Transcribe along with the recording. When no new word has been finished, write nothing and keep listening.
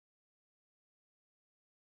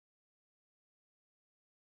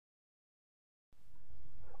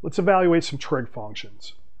let's evaluate some trig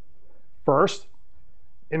functions. First,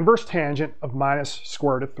 inverse tangent of minus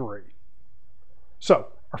square root of 3. So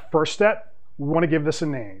our first step, we want to give this a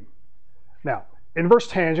name. Now, inverse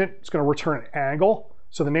tangent is going to return an angle,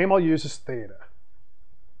 so the name I'll use is theta.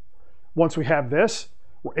 Once we have this,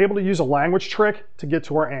 we're able to use a language trick to get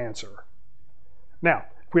to our answer. Now,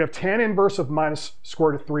 if we have tan inverse of minus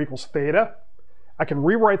square root of 3 equals theta, I can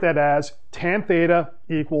rewrite that as tan theta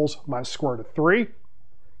equals minus square root of 3.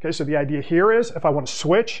 Okay, so the idea here is if I want to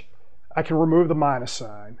switch, I can remove the minus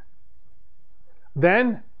sign.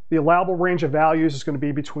 Then the allowable range of values is going to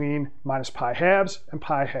be between minus pi halves and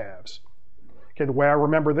pi halves. Okay, the way I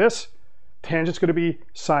remember this, tangent's going to be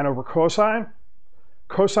sine over cosine.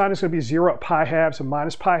 Cosine is going to be 0 at pi halves and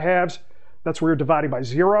minus pi halves. That's where you're dividing by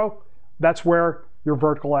 0. That's where your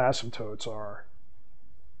vertical asymptotes are.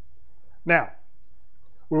 Now,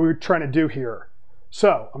 what are we trying to do here?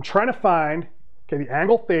 So I'm trying to find the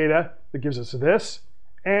angle theta that gives us this,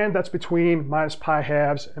 and that's between minus pi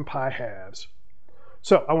halves and pi halves.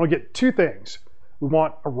 So I want to get two things. We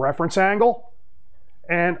want a reference angle,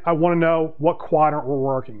 and I want to know what quadrant we're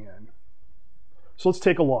working in. So let's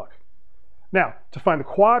take a look. Now, to find the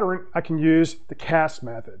quadrant, I can use the cast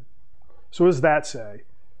method. So what does that say?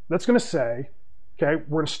 That's going to say, okay,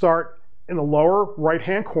 we're going to start in the lower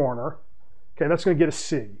right-hand corner. Okay, that's going to get a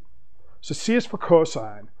C. So C is for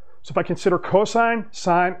cosine. So if I consider cosine,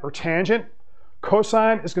 sine, or tangent,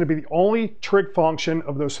 cosine is going to be the only trig function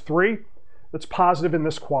of those three that's positive in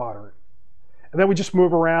this quadrant. And then we just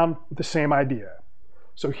move around with the same idea.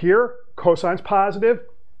 So here, cosine's positive.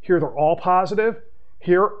 Here, they're all positive.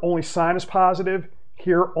 Here, only sine is positive.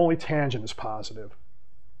 Here, only tangent is positive.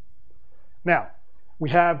 Now,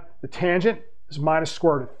 we have the tangent is minus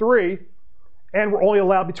square root of 3, and we're only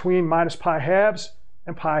allowed between minus pi halves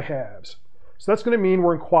and pi halves. So that's going to mean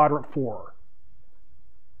we're in quadrant 4.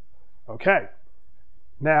 Okay,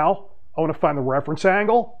 now I want to find the reference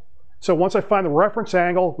angle. So once I find the reference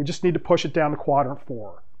angle, we just need to push it down to quadrant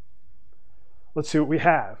 4. Let's see what we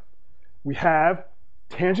have. We have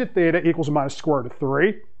tangent theta equals minus square root of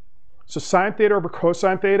 3. So sine theta over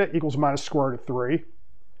cosine theta equals minus square root of 3.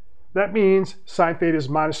 That means sine theta is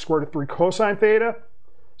minus square root of 3 cosine theta.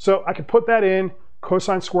 So I can put that in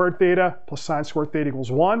cosine squared theta plus sine squared theta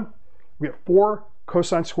equals 1. We have 4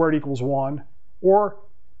 cosine squared equals 1. Or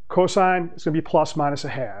cosine is going to be plus minus a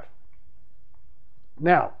half.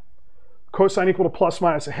 Now, cosine equal to plus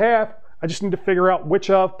minus a half, I just need to figure out which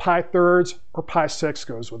of pi thirds or pi sixths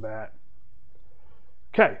goes with that.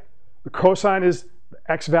 Okay, the cosine is the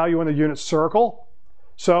x value in the unit circle.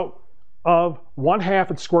 So of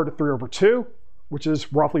 1/2 it's square root of 3 over 2, which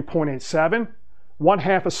is roughly 0.87.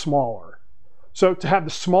 1/2 is smaller. So to have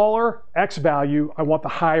the smaller x value, I want the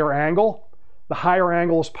higher angle. The higher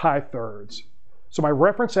angle is pi thirds. So my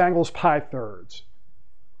reference angle is pi thirds.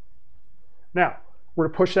 Now, we're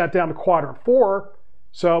going to push that down to quadrant 4.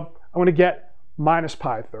 So I'm going to get minus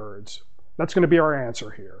pi thirds. That's going to be our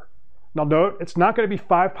answer here. Now note, it's not going to be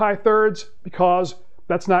 5 pi thirds because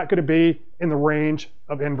that's not going to be in the range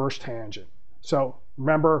of inverse tangent. So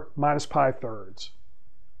remember, minus pi thirds.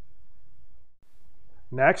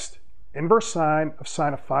 Next, inverse sine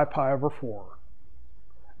of 5 pi over 4.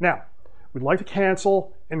 Now, we'd like to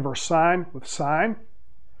cancel inverse sine with sine.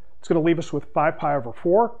 It's going to leave us with 5 pi over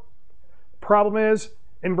 4. The problem is,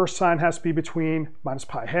 inverse sine has to be between minus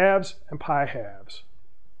pi halves and pi halves.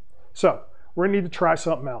 So we're going to need to try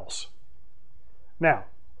something else. Now,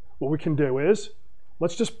 what we can do is,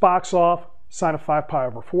 let's just box off sine of 5 pi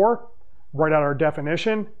over 4, write out our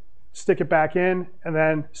definition, stick it back in, and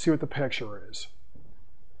then see what the picture is.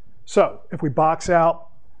 So if we box out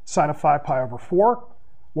sine of 5 pi over 4,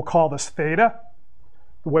 we'll call this theta.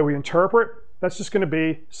 The way we interpret, that's just going to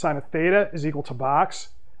be sine of theta is equal to box,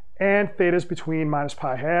 and theta is between minus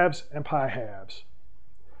pi halves and pi halves.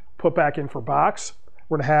 Put back in for box,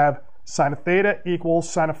 we're going to have sine of theta equals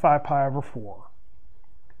sine of 5 pi over 4.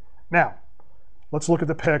 Now, let's look at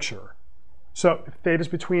the picture. So if theta is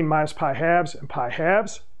between minus pi halves and pi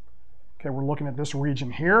halves, okay, we're looking at this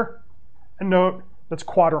region here, and note that's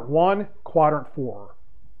quadrant 1, quadrant 4.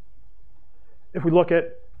 If we look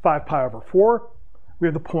at 5 pi over 4, we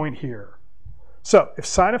have the point here. So if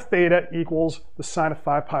sine of theta equals the sine of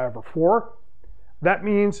 5 pi over 4, that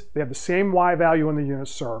means they have the same y value in the unit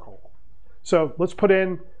circle. So let's put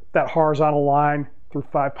in that horizontal line through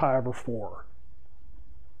 5 pi over 4.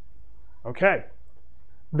 Okay,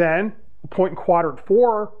 then the point in quadrant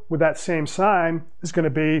 4 with that same sign is going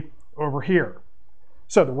to be over here.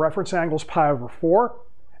 So the reference angle is pi over 4.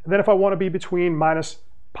 And then if I want to be between minus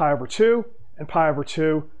pi over 2 and pi over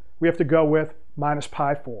 2, we have to go with minus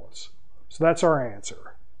pi fourths. So that's our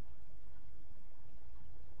answer.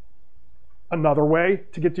 Another way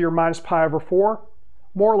to get to your minus pi over 4,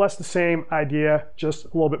 more or less the same idea, just a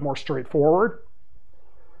little bit more straightforward.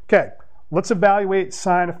 Okay, let's evaluate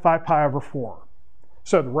sine of 5 pi over 4.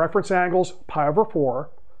 So the reference angle's pi over 4,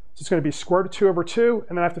 so it's going to be square root of 2 over 2,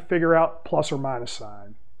 and then I have to figure out plus or minus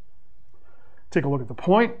sign. Take a look at the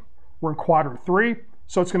point. We're in quadrant 3,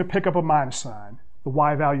 so it's going to pick up a minus sign. The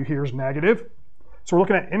y value here is negative. So we're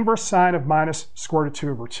looking at inverse sine of minus square root of 2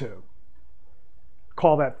 over 2.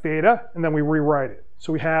 Call that theta, and then we rewrite it.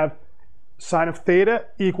 So we have sine of theta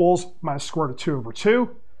equals minus square root of 2 over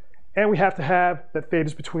 2, and we have to have that theta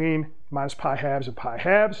is between minus pi halves and pi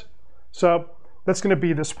halves. So that's going to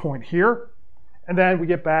be this point here, and then we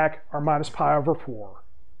get back our minus pi over 4.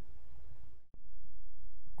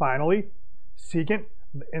 Finally, secant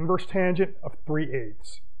the inverse tangent of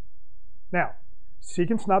 3/8. Now,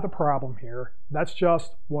 secant's not the problem here. That's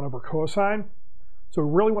just 1 over cosine. So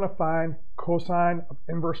we really want to find cosine of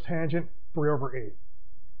inverse tangent 3 over 8.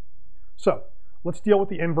 So let's deal with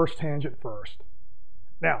the inverse tangent first.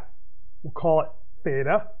 Now, we'll call it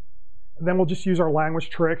theta, and then we'll just use our language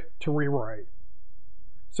trick to rewrite.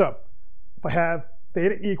 So if I have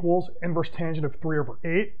theta equals inverse tangent of 3 over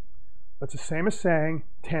 8, that's the same as saying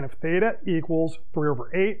tan of theta equals 3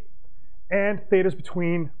 over 8, and theta is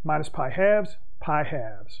between minus pi halves, pi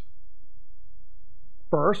halves.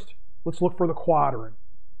 First, let's look for the quadrant.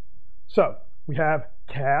 So we have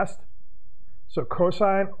cast, so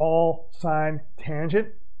cosine all sine tangent.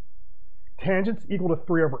 Tangent's equal to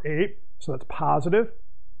 3 over 8, so that's positive.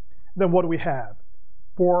 Then what do we have?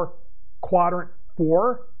 For quadrant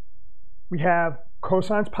 4, we have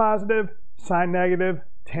cosine's positive, sine negative,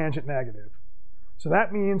 tangent negative. So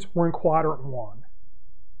that means we're in quadrant 1.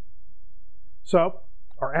 So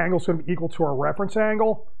our angle is going to be equal to our reference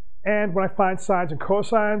angle, and when I find sines and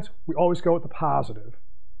cosines, we always go with the positive.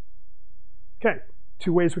 Okay,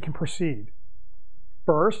 2 ways we can proceed.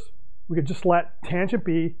 First, we could just let tangent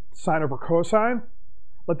be sine over cosine.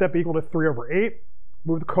 Let that be equal to 3 over 8.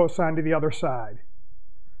 Move the cosine to the other side.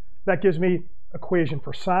 That gives me equation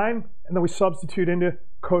for sine, and then we substitute into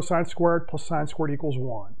cosine squared plus sine squared equals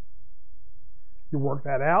 1. You work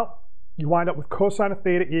that out. You wind up with cosine of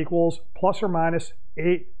theta equals plus or minus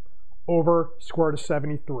 8 over square root of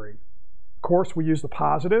 73. Of course, we use the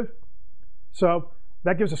positive. So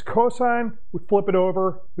that gives us cosine. We flip it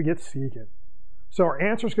over, we get secant. So our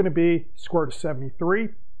answer is going to be square root of 73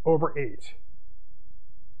 over 8.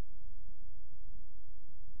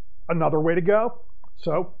 Another way to go.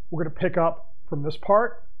 So we're going to pick up from this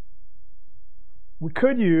part. We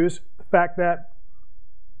could use the fact that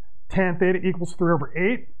tan theta equals 3 over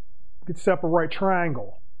 8. We could set up a right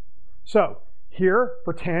triangle. So here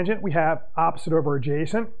for tangent, we have opposite over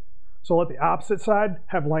adjacent. So let the opposite side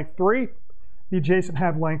have length 3, the adjacent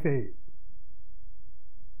have length 8.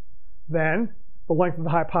 Then the length of the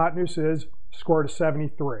hypotenuse is square root of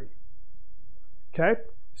 73. Okay,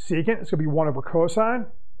 secant is going to be 1 over cosine.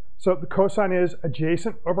 So the cosine is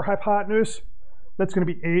adjacent over hypotenuse. That's going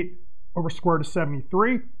to be 8 over square root of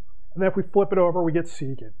 73. And then if we flip it over, we get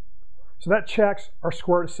secant. So that checks our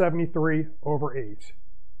square root of 73 over 8.